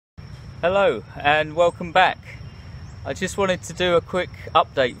Hello and welcome back. I just wanted to do a quick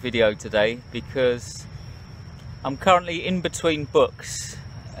update video today because I'm currently in between books.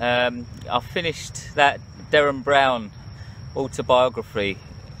 I finished that Derren Brown autobiography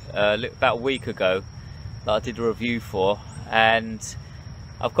about a week ago that I did a review for, and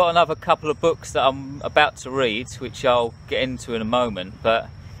I've got another couple of books that I'm about to read which I'll get into in a moment, but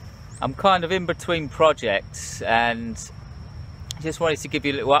I'm kind of in between projects and just wanted to give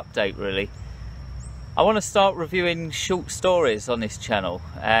you a little update really. I want to start reviewing short stories on this channel,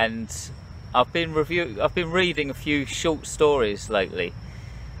 and I've been reading a few short stories lately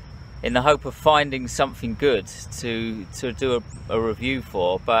in the hope of finding something good to do a review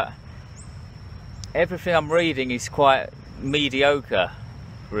for, but everything I'm reading is quite mediocre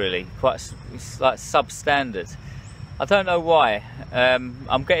really, it's like substandard. I don't know why.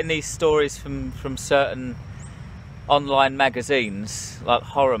 I'm getting these stories from certain online magazines, like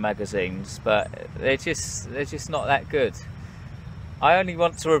horror magazines, but they're just not that good. I only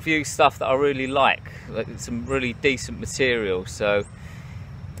want to review stuff that I really like some really decent material. So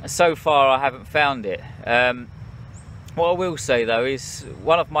far I haven't found it. What I will say though is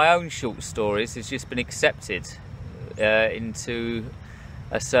one of my own short stories has just been accepted into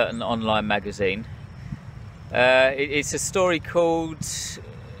a certain online magazine. It's a story called,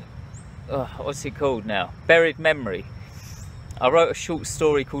 what's it called now? Buried Memory. I wrote a short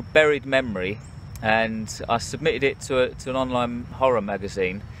story called Buried Memory, and I submitted it to an online horror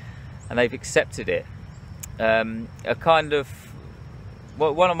magazine, and they've accepted it. One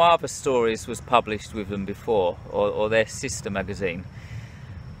of my other stories was published with them before, or their sister magazine,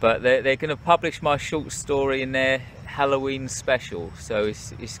 but they're going to publish my short story in their Halloween special, so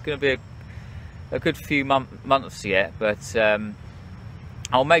it's going to be a good few months yet, but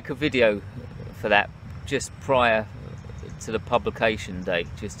I'll make a video for that just prior to the publication date,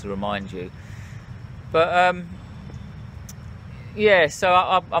 just to remind you. But yeah, so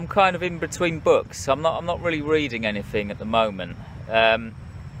I'm kind of in between books. I'm not really reading anything at the moment. There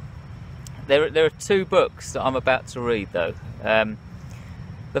are two books that I'm about to read though.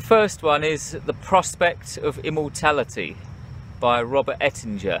 The first one is The Prospect of Immortality by Robert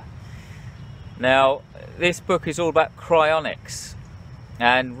Ettinger. Now, this book is all about cryonics,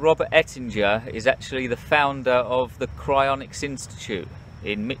 and Robert Ettinger is actually the founder of the Cryonics Institute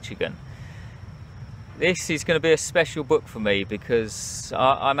in Michigan. This is going to be a special book for me because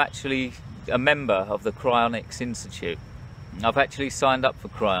I'm actually a member of the Cryonics Institute. I've actually signed up for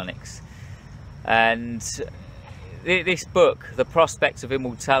cryonics, and this book, The Prospect of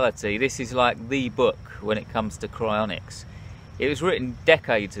Immortality, this is like the book when it comes to cryonics. It was written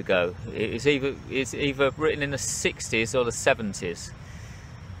decades ago. It's either written in the 60s or the 70s.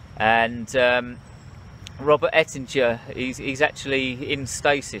 And Robert Ettinger, he's actually in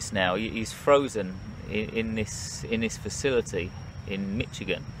stasis now. He's frozen in this facility in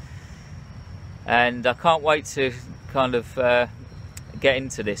Michigan. And I can't wait to kind of get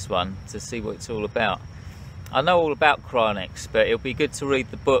into this one to see what it's all about. I know all about cryonics, but it'll be good to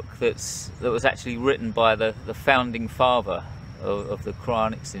read the book that was actually written by the founding father of the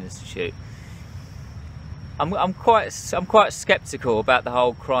Cryonics Institute. I'm quite skeptical about the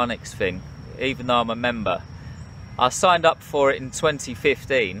whole cryonics thing, even though I'm a member. I signed up for it in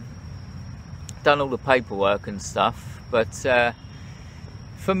 2015, done all the paperwork and stuff, but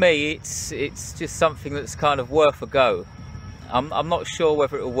for me it's just something that's kind of worth a go. I'm not sure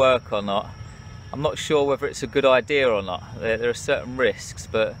whether it'll work or not. I'm not sure whether it's a good idea or not. There are certain risks,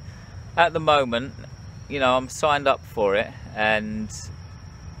 but at the moment, you know, I'm signed up for it, and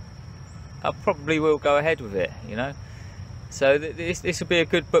I probably will go ahead with it, you know. So this will be a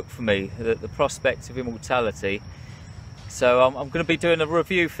good book for me, The Prospect of Immortality. So I'm going to be doing a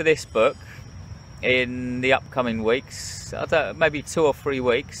review for this book in the upcoming weeks, maybe 2 or 3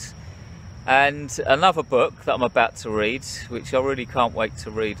 weeks. And another book that I'm about to read, which I really can't wait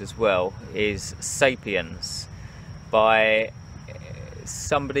to read as well, is Sapiens by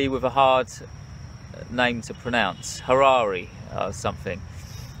somebody with a hard name to pronounce, Harari or something.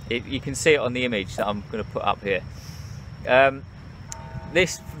 You can see it on the image that I'm going to put up here. The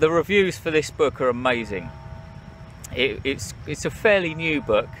reviews for this book are amazing. It's a fairly new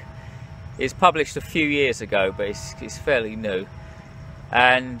book. It's published a few years ago, but it's fairly new.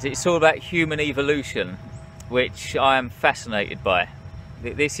 And it's all about human evolution, which I am fascinated by.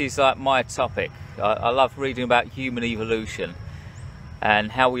 This is like my topic. I love reading about human evolution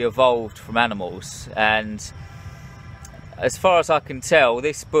and how we evolved from animals. And as far as I can tell,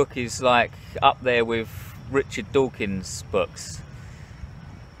 this book is like up there with Richard Dawkins' books,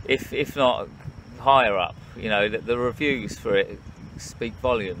 if not higher up. You know, the reviews for it speak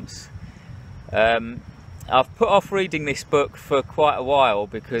volumes. I've put off reading this book for quite a while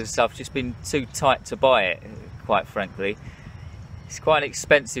because I've just been too tight to buy it, quite frankly. It's quite an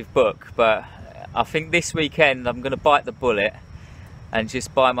expensive book, but I think this weekend I'm going to bite the bullet and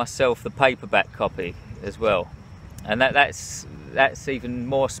just buy myself the paperback copy as well. And that's even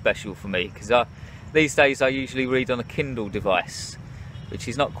more special for me, because these days I usually read on a Kindle device, which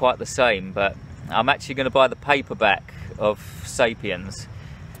is not quite the same, but I'm actually going to buy the paperback of Sapiens.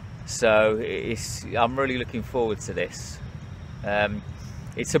 So I'm really looking forward to this.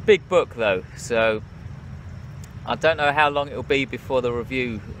 It's a big book though, so I don't know how long it'll be before the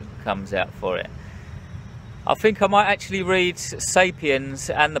review comes out for it. I think I might actually read Sapiens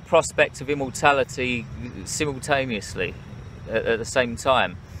and The Prospect of Immortality simultaneously at the same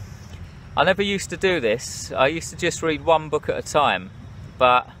time. I never used to do this. I used to just read one book at a time,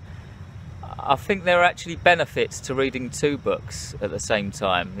 but I think there are actually benefits to reading two books at the same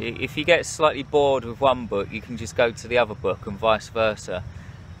time. If you get slightly bored with one book, you can just go to the other book and vice versa,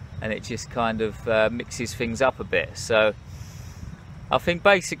 and it just kind of mixes things up a bit. So I think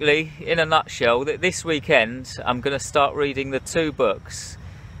basically, in a nutshell, that this weekend I'm going to start reading the two books,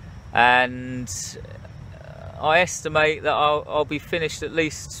 and I estimate that I'll be finished at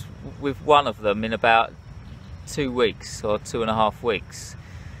least with one of them in about 2 weeks or 2.5 weeks,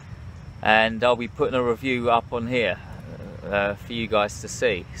 and I'll be putting a review up on here for you guys to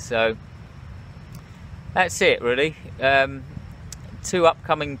see. So that's it really. Two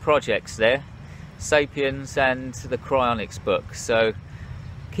upcoming projects there, Sapiens and the Cryonics book, so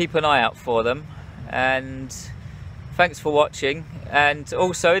keep an eye out for them, and thanks for watching. And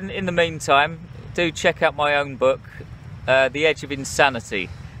also in the meantime, do check out my own book, The Edge of Insanity,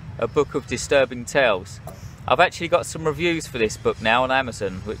 a book of disturbing tales. I've actually got some reviews for this book now on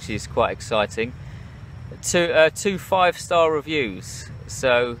Amazon, which is quite exciting. Two 5-star reviews,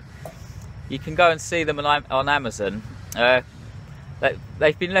 so you can go and see them on Amazon.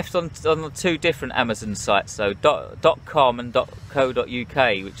 They've been left on 2 different Amazon sites, so .com and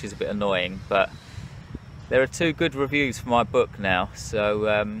 .co.uk, which is a bit annoying, but there are 2 good reviews for my book now,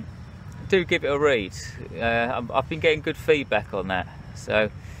 so do give it a read. I've been getting good feedback on that.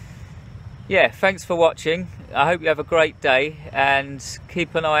 So yeah, thanks for watching. I hope you have a great day, and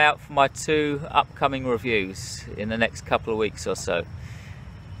keep an eye out for my 2 upcoming reviews in the next couple of weeks or so.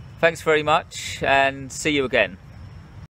 Thanks very much, and see you again.